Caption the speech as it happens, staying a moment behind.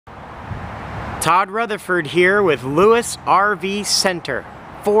Todd Rutherford here with Lewis RV Center,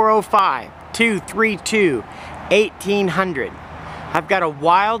 405-232-1800. I've got a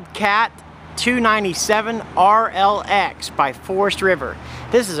Wildcat 297 RLX by Forest River.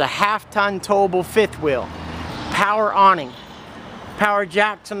 This is a half-ton towable fifth wheel. Power awning, power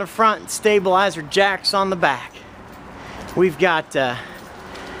jacks on the front, and stabilizer jacks on the back. We've got,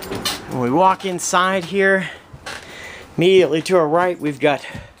 when we walk inside here, immediately to our right, we've got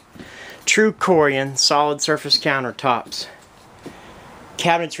true Corian solid surface countertops.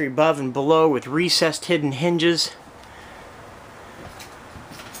 Cabinetry above and below with recessed hidden hinges.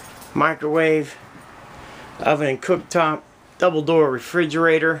 Microwave, oven and cooktop, double door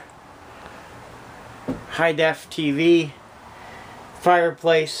refrigerator, high def TV,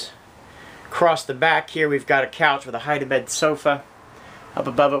 fireplace. Across the back here we've got a couch with a high to bed sofa. Up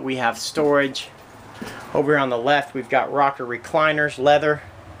above it we have storage. Over here on the left we've got rocker recliners, leather.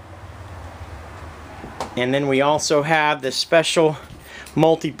 And then we also have this special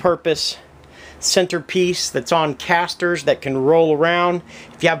multi-purpose centerpiece that's on casters that can roll around.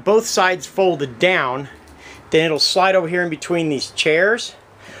 If you have both sides folded down, then it'll slide over here in between these chairs,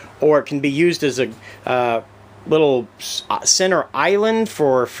 or it can be used as a little center island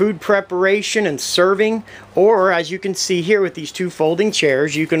for food preparation and serving. Or, as you can see here with these two folding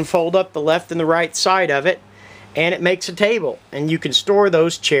chairs, you can fold up the left and the right side of it and it makes a table, and you can store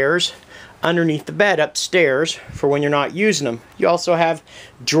those chairs underneath the bed upstairs for when you're not using them. You also have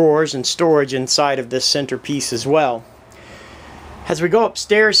drawers and storage inside of this centerpiece as well. As we go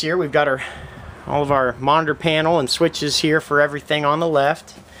upstairs here, we've got all of our monitor panel and switches here for everything on the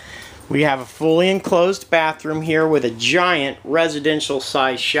left. We have a fully enclosed bathroom here with a giant residential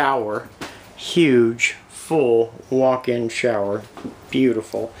size shower. Huge, full walk-in shower.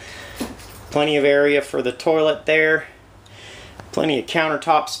 Beautiful. Plenty of area for the toilet there. Plenty of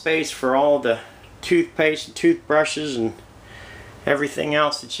countertop space for all the toothpaste and toothbrushes and everything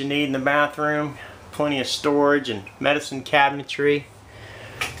else that you need in the bathroom. Plenty of storage and medicine cabinetry.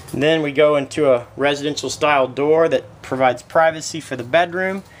 And then we go into a residential style door that provides privacy for the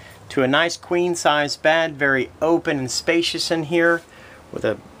bedroom to a nice queen size bed, very open and spacious in here, with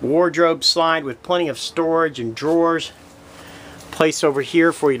a wardrobe slide with plenty of storage and drawers. Place over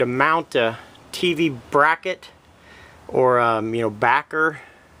here for you to mount a TV bracket or backer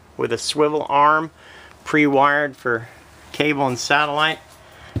with a swivel arm, pre-wired for cable and satellite.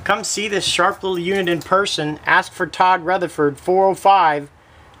 Come see this sharp little unit in person. Ask for Todd Rutherford,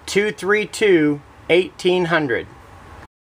 405-232-1800.